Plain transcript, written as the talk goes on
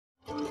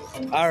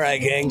All right,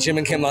 gang. Jim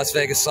and Kim Las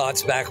Vegas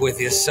Slots back with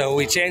you. So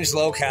we changed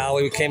locale.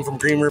 We came from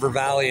Green River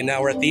Valley, and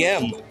now we're at the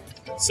M,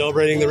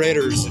 celebrating the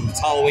Raiders and it's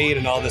Halloween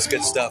and all this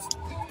good stuff.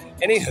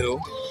 Anywho,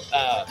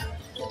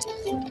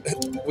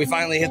 we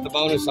finally hit the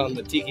bonus on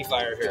the Tiki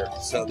fire here.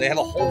 So they have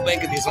a whole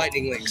bank of these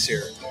lightning links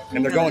here,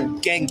 and they're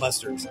going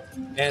gangbusters.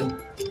 And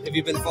if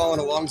you've been following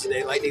along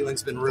today, Lightning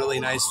Link's been really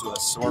nice to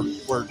us, so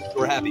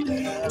we're happy.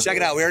 Check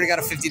it out. We already got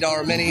a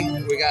 $50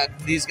 mini. We got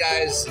these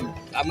guys.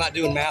 I'm not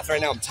doing math right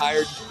now. I'm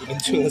tired. We've been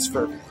doing this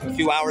for a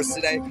few hours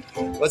today.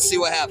 Let's see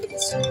what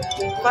happens.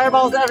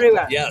 Fireballs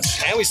everywhere.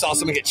 Yes, and we saw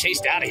someone get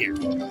chased out of here.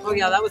 Oh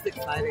yeah, that was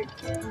exciting.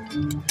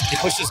 He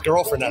pushed his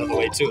girlfriend out of the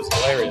way too. It's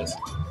hilarious.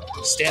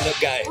 Stand-up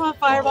guy. Come on,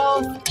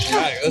 fireballs. All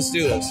right, let's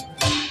do this.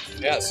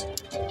 Yes.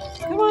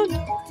 Come on.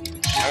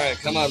 All right,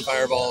 come on,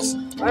 fireballs.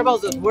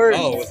 Fireballs with words.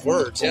 Oh, with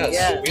words, yes.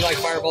 Yes. We like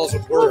fireballs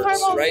with words,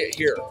 fireballs. right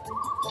here.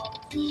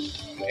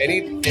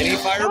 Any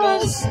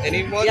fireballs?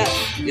 Anyone?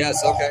 Yes.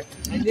 Yes, okay.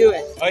 I knew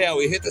it. Oh, yeah,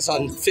 we hit this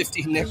on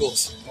 50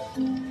 nickels.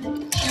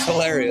 It's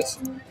hilarious.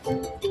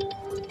 Come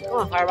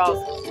on,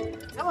 fireballs.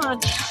 Come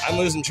on. I'm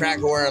losing track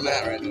of where I'm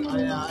at right now. Oh,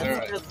 yeah. All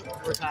right. Because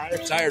we're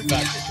tired. Tired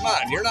factor. Come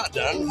on, you're not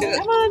done. Hit it.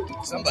 Come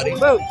on. Somebody.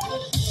 Boom. All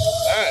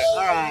right. All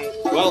right.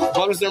 Well,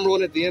 bonus number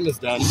 1 at the end is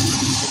done.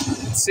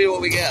 Let's see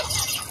what we get.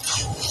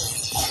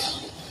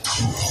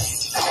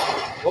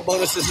 What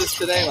bonus is this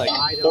today?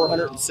 Like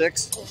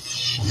 406?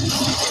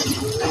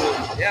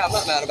 Yeah, I'm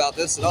not mad about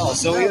this at all.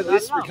 So we at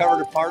least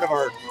recovered a part of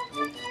our...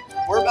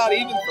 We're about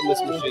even from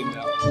this machine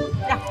now.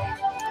 Yeah.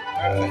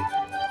 All right.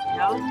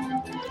 No?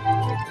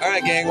 All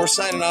right, gang, we're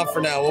signing off for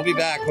now. We'll be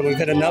back when we've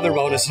hit another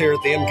bonus here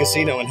at the M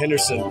Casino in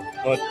Henderson.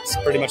 Well, it's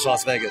pretty much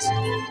Las Vegas.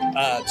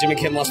 Jim and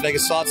Kim Las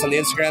Vegas Slots on the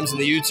Instagrams and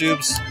the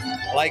YouTubes.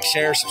 Like,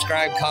 share,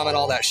 subscribe, comment,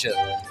 all that shit.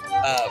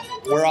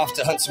 We're off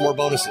to hunt some more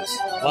bonuses.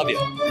 Love you.